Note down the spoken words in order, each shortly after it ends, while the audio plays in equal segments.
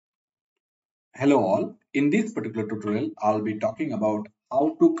Hello all. In this particular tutorial, I'll be talking about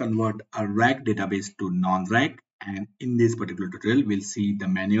how to convert a RAC database to non-RAC, and in this particular tutorial, we'll see the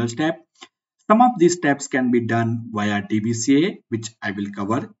manual step. Some of these steps can be done via DBCA, which I will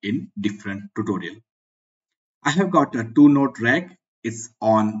cover in different tutorial. I have got a two-node RAC. It's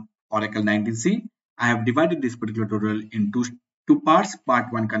on Oracle 19c. I have divided this particular tutorial into two parts,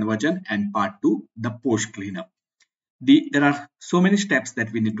 part 1 conversion and part 2 the post cleanup. There are so many steps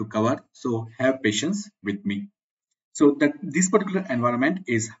that we need to cover, so have patience with me. So that this particular environment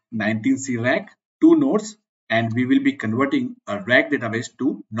is 19C RAC, two nodes, and we will be converting a RAC database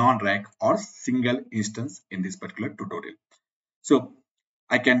to non-RAC or single instance in this particular tutorial. So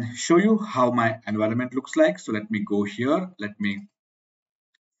I can show you how my environment looks like. So let me go here. Let me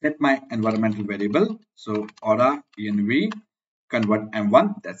set my environmental variable. So aura env convert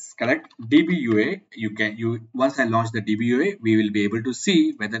m1, that's correct. dbua, once I launch the dbua, we will be able to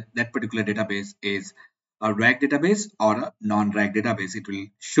see whether that particular database is a RAC database or a non-RAC database. It will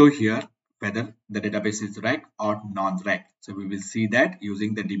show here whether the database is RAC or non-RAC. So we will see that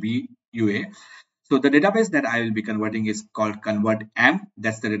using the dbua. So the database that I will be converting is called convert m.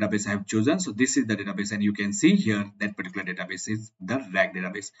 That's the database I have chosen. So this is the database, and you can see here that particular database is the RAC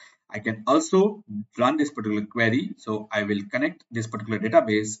database. I can also run this particular query. So I will connect this particular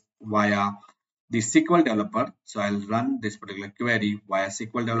database via the SQL developer. So I'll run this particular query via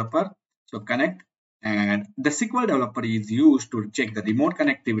SQL developer. So connect, and the SQL developer is used to check the remote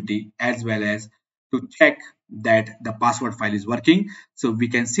connectivity as well as to check that the password file is working. So we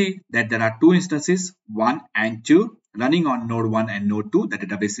can see that there are two instances, 1 and 2, running on node 1 and node 2. The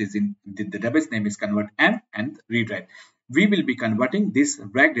database is in the database name is convert m and read write. We will be converting this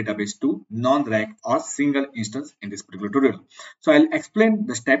RAC database to non-RAC or single instance in this particular tutorial. So I'll explain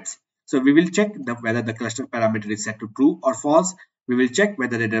the steps. So we will check whether the cluster parameter is set to true or false. We will check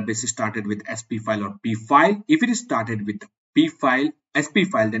whether the database is started with SP file or P file. If it is started with P file, SP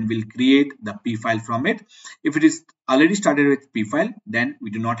file, then we'll create the P file from it. If it is already started with P file, then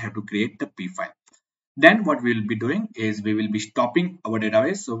we do not have to create the P file. Then what we will be doing is we will be stopping our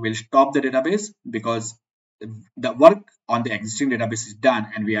database. So we'll stop the database because the work on the existing database is done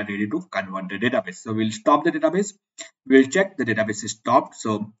and we are ready to convert the database. So we'll stop the database. We'll check the database is stopped.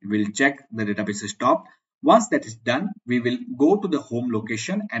 So we'll check the database is stopped. Once that is done, we will go to the home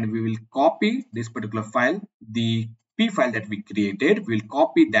location and we will copy this particular file, the P file that we created. We'll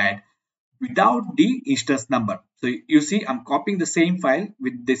copy that without the instance number. So you see, I'm copying the same file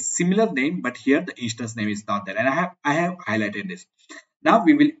with this similar name, but here the instance name is not there, and I have highlighted this. Now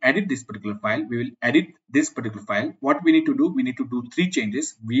we will edit this particular file. We will edit this particular file. What we need to do, we need to do three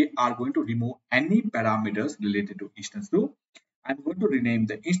changes. We are going to remove any parameters related to instance 2. I'm going to rename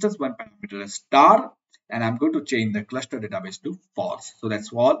the instance 1 parameter as star, and I'm going to change the cluster database to false. So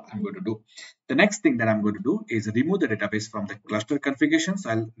that's all I'm going to do. The next thing that I'm going to do is remove the database from the cluster configuration.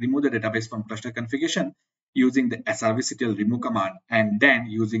 So I'll remove the database from cluster configuration using the srvctl remove command, and then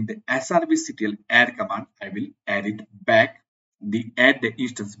using the srvctl add command, I will add the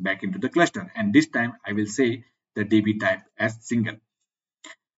instance back into the cluster, and this time I will say the db type as single.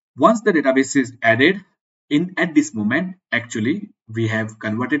 Once the database is added, at this moment, actually, we have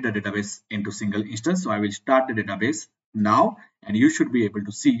converted the database into single instance. So I will start the database now, and you should be able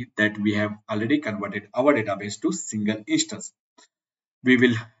to see that we have already converted our database to single instance. We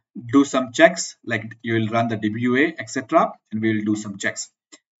will do some checks, like you will run the DBUA, etc., and we will do some checks.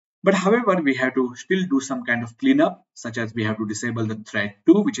 But however, we have to still do some kind of cleanup, such as we have to disable the thread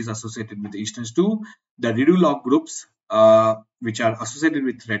 2, which is associated with the instance 2, the redo log groups, which are associated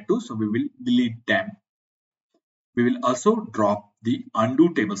with thread 2, so we will delete them. We will also drop the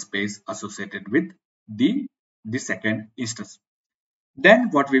undo table space associated with the second instance. Then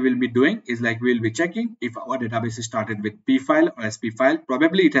what we will be doing is, like, we will be checking if our database is started with P file or SP file.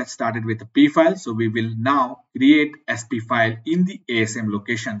 Probably it has started with the P file, so we will now create SP file in the ASM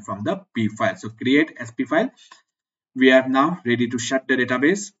location from the P file. So create SP file. We are now ready to shut the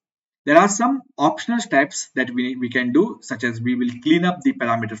database. There are some optional steps that we can do, such as we will clean up the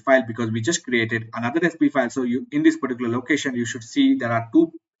parameter file because we just created another SP file. So in this particular location, you should see there are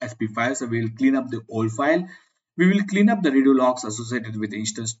two SP files. So we will clean up the old file. We will clean up the redo logs associated with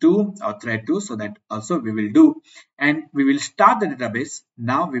instance 2 or thread 2. So that also we will do. And we will start the database.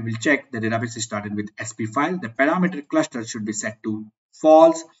 Now we will check the database is started with SP file. The parameter cluster should be set to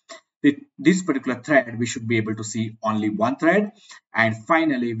false. This particular thread, we should be able to see only one thread. And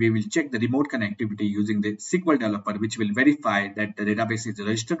finally, we will check the remote connectivity using the SQL developer, which will verify that the database is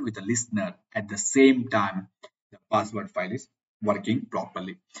registered with the listener at the same time the password file is working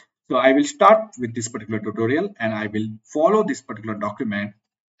properly. So I will start with this particular tutorial and I will follow this particular document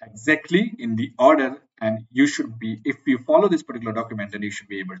exactly in the order, and you should be, if you follow this particular document, then you should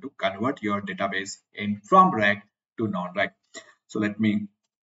be able to convert your database in from RAC to non-RAC. So let me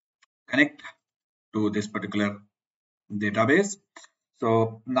connect to this particular database.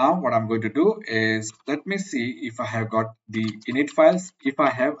 So now what I'm going to do is, let me see if I have got the init files. If I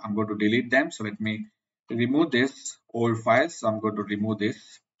have, I'm going to delete them. So let me remove this old files. So I'm going to remove this.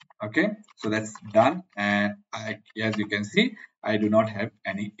 Okay, so that's done. And as you can see, I do not have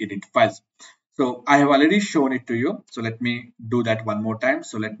any init files. So I have already shown it to you. So let me do that one more time.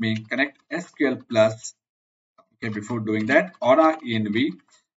 So let me connect SQL plus. Okay, before doing that, aura env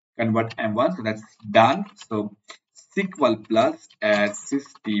convert M1, so that's done. So SQL plus add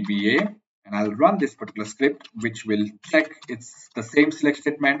sysdba, and I'll run this particular script, which will check, it's the same select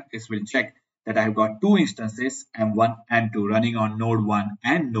statement. It will check that I've got two instances, M1 and 2, running on node 1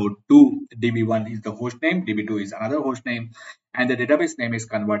 and node 2. DB1 is the host name, DB2 is another host name, and the database name is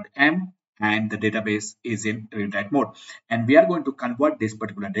convert M, and the database is in read-write mode. And we are going to convert this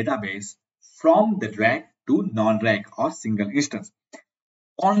particular database from the RAC to non-RAC or single instance.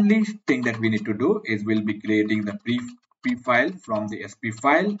 Only thing that we need to do is we'll be creating the p file from the sp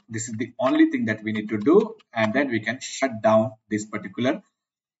file. This is the only thing that we need to do, and then we can shut down this particular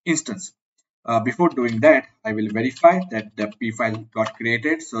instance. Before doing that, I will verify that the p file got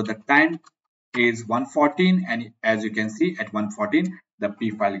created. So the time is 1:14, and as you can see, at 1:14 the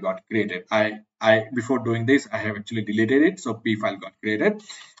p file got created. I before doing this, I have actually deleted it, so p file got created.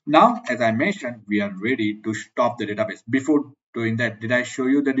 Now, as I mentioned, we are ready to stop the database. Before doing that, did I show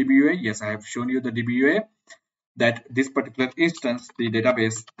you the dbua? Yes, I have shown you the dbua, that this particular instance, the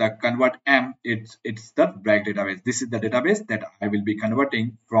database, the convert M, it's the RAC database. This is the database that I will be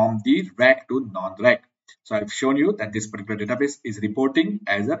converting from the RAC to non-RAC. So I've shown you that this particular database is reporting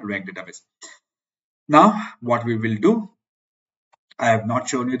as a RAC database. Now what we will do, I have not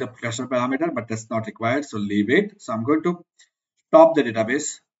shown you the cluster parameter, but that's not required, so leave it. So I'm going to stop the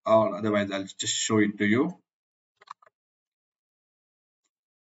database, or otherwise I'll just show it to you.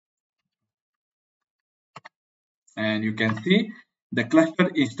 And you can see the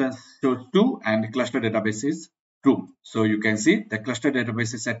cluster instance shows 2 and the cluster database is true. So you can see the cluster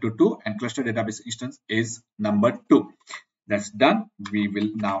database is set to 2 and cluster database instance is number 2. That's done. We will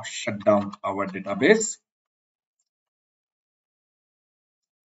now shut down our database.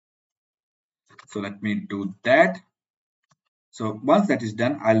 So let me do that. So once that is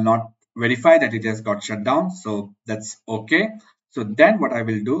done, I'll not verify that it has got shut down. So that's okay. So then what I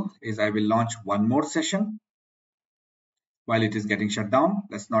will do is I will launch one more session while it is getting shut down.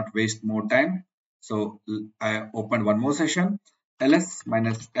 Let's not waste more time. So I opened one more session, ls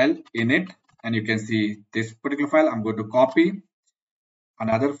 -l init, and you can see this particular file. I'm going to copy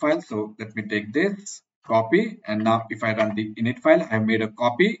another file. So let me take this, copy, and now if I run the init file, I have made a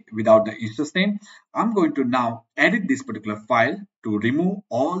copy without the instance name. I'm going to now edit this particular file to remove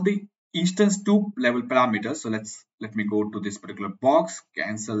all the instance 2 level parameters. So let me go to this particular box,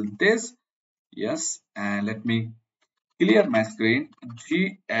 cancel this, yes, and let me clear my screen,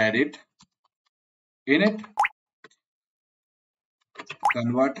 gedit init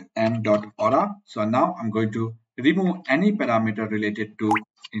convert m.aura. So now I'm going to remove any parameter related to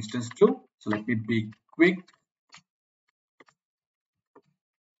instance 2. So let me be quick.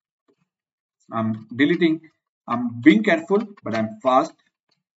 I'm deleting, I'm being careful, but I'm fast.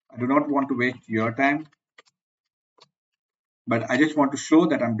 I do not want to waste your time, but I just want to show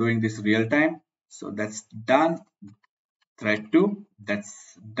that I'm doing this real time. So that's done. Thread 2,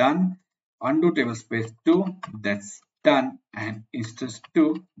 that's done. Undo table space 2, that's done. And instance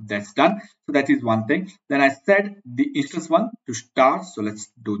 2, that's done. So that is one thing. Then I set the instance 1 to star. So let's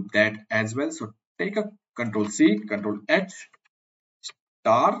do that as well. So take a control C, control H,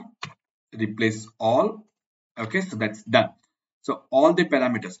 star, replace all. Okay, so that's done. So all the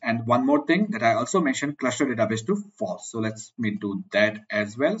parameters, and one more thing that I also mentioned, cluster database to false. So let's me do that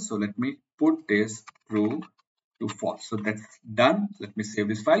as well. So let me put this true to false. So that's done. Let me save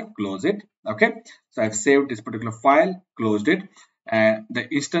this file, close it. Okay, so I've saved this particular file, closed it, and the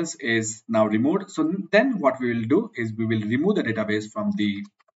instance is now removed. So then what we will do is we will remove the database from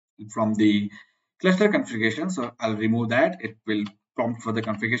the cluster configuration. So I'll remove that. It will prompt for the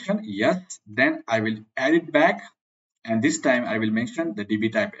configuration, yes. Then I will add it back, and this time I will mention the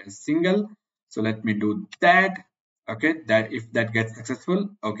db type as single. So let me do that. Okay, that if that gets successful,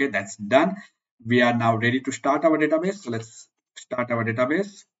 okay, that's done. We are now ready to start our database. So let's start our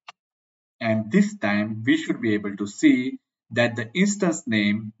database, and this time we should be able to see that the instance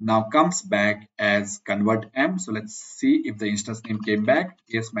name now comes back as convert m. So let's see if the instance name came back.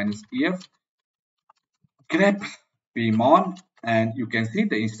 Es -ef grep pmon, and you can see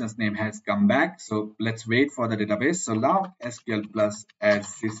the instance name has come back. So let's wait for the database. So now SQL plus add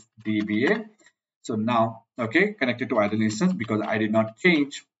sysdba. So now, okay, connected to idle instance because I did not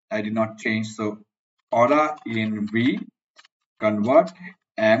change. So aura env convert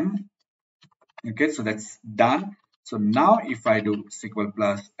m. Okay, so that's done. So now if I do SQL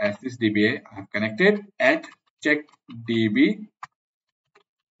plus sysdba, I have connected at check db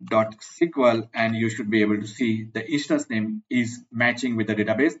dot SQL, and you should be able to see the instance name is matching with the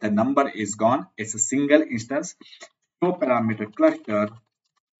database. The number is gone. It's a single instance. So parameter cluster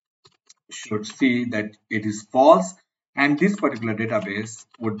should see that it is false, and this particular database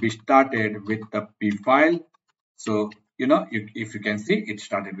would be started with the p file. So if you can see, it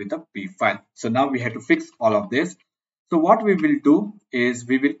started with a p file. So now we have to fix all of this. So what we will do is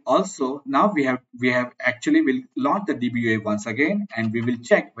we will also, now we have actually will launch the DBA once again, and we will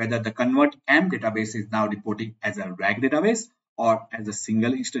check whether the convert m database is now reporting as a RAC database or as a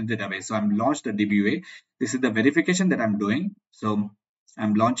single instance database. So I'm launched the DBA. This is the verification that I'm doing. So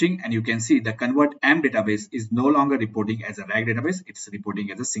I'm launching, and you can see the convert m database is no longer reporting as a RAC database. It's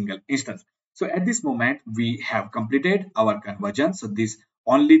reporting as a single instance. So at this moment, we have completed our conversion. So this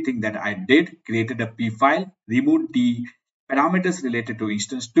only thing that I did, created a p file, removed the parameters related to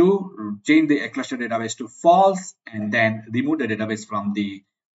instance 2, change the cluster database to false, and then remove the database from the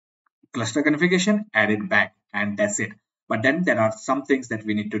cluster configuration, add it back, and that's it. But then there are some things that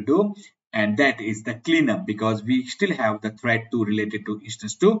we need to do, and that is the cleanup, because we still have the thread 2 related to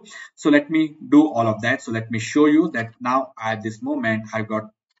instance 2. So let me do all of that. So let me show you that now at this moment I've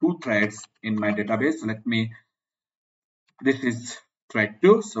got 2 threads in my database. So this is thread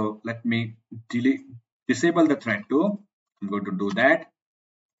 2. So let me disable the thread 2. I'm going to do that.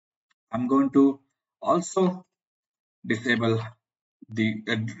 I'm going to also disable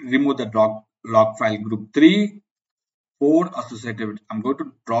remove the log file group 3, 4 associated with, I'm going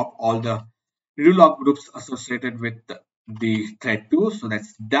to drop all the redo log groups associated with the thread 2. So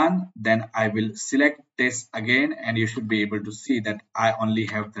that's done. Then I will select this again, and you should be able to see that I only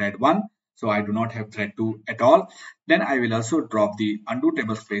have thread 1. So I do not have thread 2 at all. Then I will also drop the undo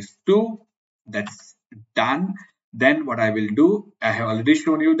table space 2. That's done. Then what I will do, I have already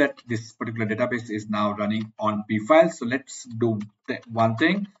shown you that this particular database is now running on p file. So let's do one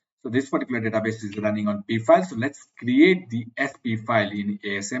thing. So this particular database is running on p file. So let's create the sp file in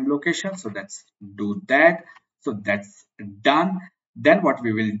ASM location. So let's do that. So that's done. Then what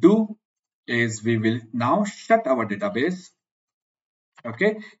we will do is we will now shut our database.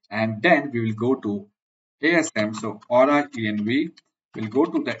 Okay, and then we will go to ASM. So aura env will go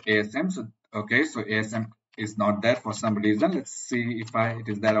to the ASM. So okay, so ASM is not there for some reason. Let's see if it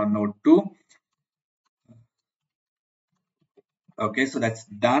is there on node 2. Okay, so that's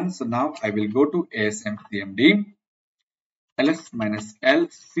done. So now I will go to ASM cmd ls-l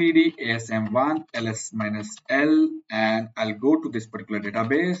cd asm1 ls-l, and I'll go to this particular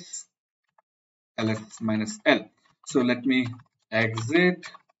database ls-l. So let me exit,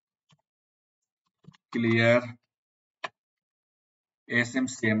 clear asm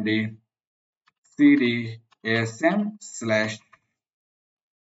cmd cd asm slash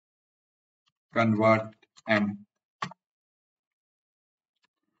convert m.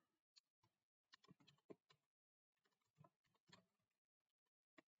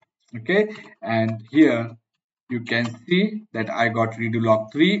 Okay, and here you can see that I got redo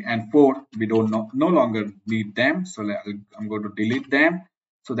log 3 and 4. We don't no longer need them, so I'm going to delete them.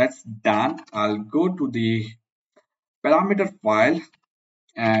 So that's done. I'll go to the parameter file,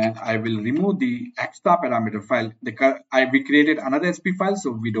 and I will remove the extra parameter file. We created another SP file,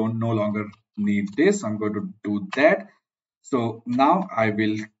 so we don't no longer need this. I'm going to do that. So now I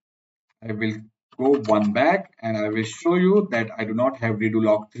will go one back, and I will show you that I do not have redo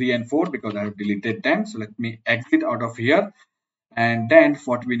log 3 and 4 because I have deleted them. So let me exit out of here, and then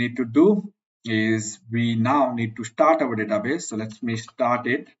what we need to do is we now need to start our database. So let me start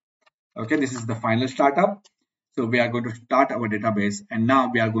it. Okay, this is the final startup. So we are going to start our database, and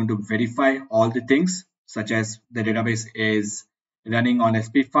now we are going to verify all the things, such as the database is running on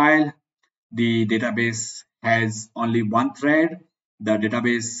SP file, the database has only one thread, the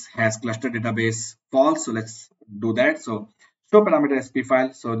database has cluster database false. So let's do that. So show parameter SP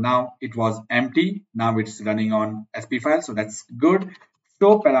file. So now it was empty. Now it's running on SP file. So that's good.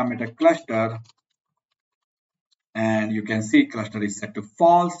 Show parameter cluster, and you can see cluster is set to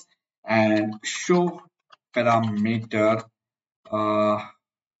false, and show parameter.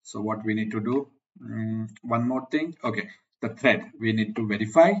 So what we need to do, one more thing. Okay, the thread, we need to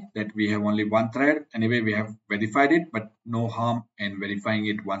verify that we have only one thread. Anyway, we have verified it, but no harm in verifying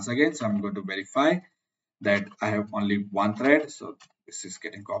it once again. So I'm going to verify, that I have only one thread. So this is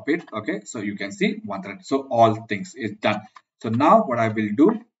getting copied. Okay, so you can see one thread. So all things is done. So now what I will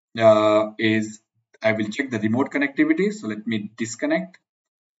do is I will check the remote connectivity. So let me disconnect.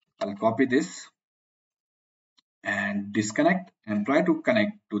 I'll copy this and disconnect and try to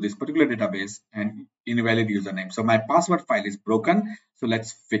connect to this particular database and invalid username. So my password file is broken. So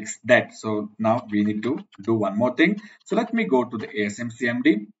let's fix that. So now we need to do one more thing. So let me go to the ASM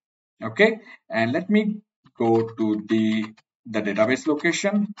CMD. Okay, and let me go to the database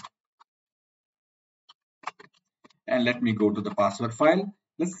location and let me go to the password file.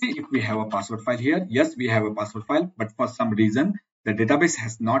 Let's see if we have a password file here. Yes, we have a password file, but for some reason the database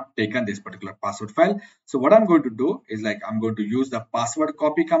has not taken this particular password file. So what I'm going to do is like I'm going to use the password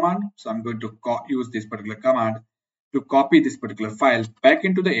copy command. So I'm going to use this particular command to copy this particular file back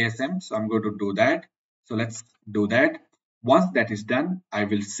into the ASM. So I'm going to do that. So let's do that. Once that is done, I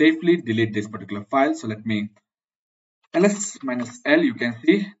will safely delete this particular file. So let me ls minus l, you can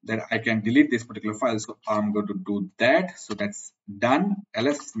see that I can delete this particular file. So I'm going to do that. So that's done.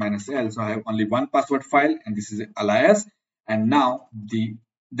 ls minus l. So I have only one password file and this is alias. And now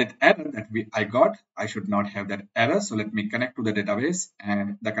that error that I got, I should not have that error. So let me connect to the database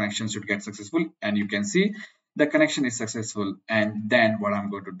and the connection should get successful. And you can see the connection is successful. And then what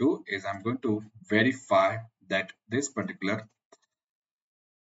I'm going to do is I'm going to verify that this particular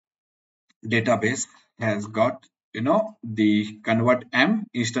database has got the convert m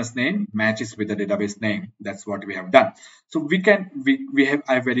instance name matches with the database name. That's what we have done. So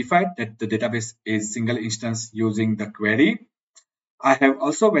I verified that the database is single instance using the query. I have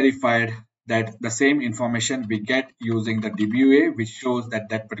also verified that the same information we get using the DBA, which shows that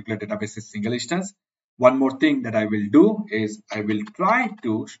that particular database is single instance. One more thing that I will do is I will try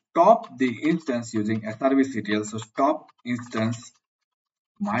to stop the instance using srvctl. So stop instance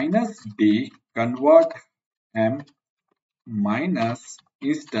minus d convert m minus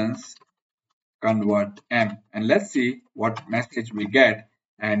instance convert m, and let's see what message we get.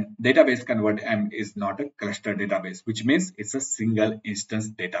 And database convert m is not a cluster database, which means it's a single instance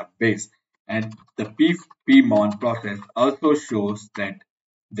database. And the pmon process also shows that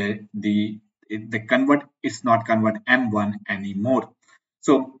the convert is not convert m1 anymore.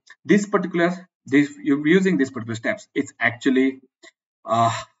 So you're using these particular steps, it's actually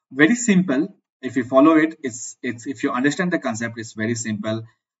very simple. If you follow it, it's if you understand the concept, it's very simple.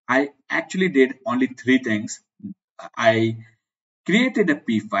 I actually did only three things. I created a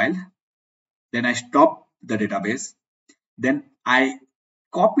p file, then I stopped the database, then I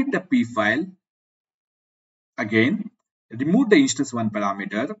copied the p file again, removed the instance one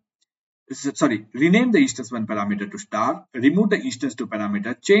parameter, sorry, rename the instance one parameter to star, remove the instance two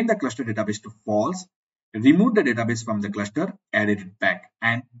parameter, change the cluster database to false, remove the database from the cluster, added it back.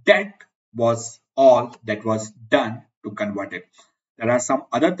 And that was all that was done to convert it. There are some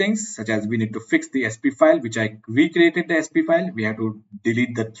other things such as we need to fix the SP file, which I recreated the SP file. We have to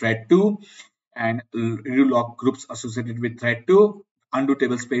delete the thread 2 and relog groups associated with thread 2, undo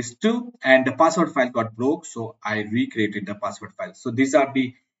table space 2, and the password file got broke. So I recreated the password file. So these are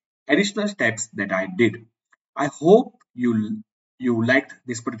the additional steps that I did. I hope you liked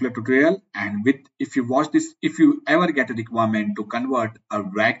this particular tutorial, and if you watch this, if you ever get a requirement to convert a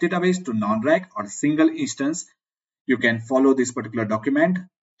RAC database to non-RAC or single instance, you can follow this particular document,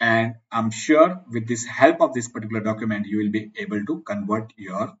 and I'm sure with this help of this particular document you will be able to convert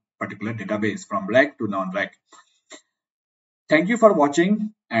your particular database from RAC to non-RAC. Thank you for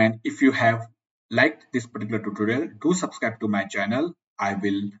watching, and if you have liked this particular tutorial, do subscribe to my channel. I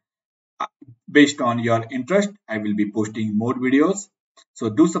will based on your interest, I will be posting more videos. So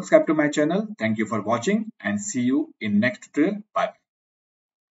do subscribe to my channel. Thank you for watching and see you in next tutorial. Bye.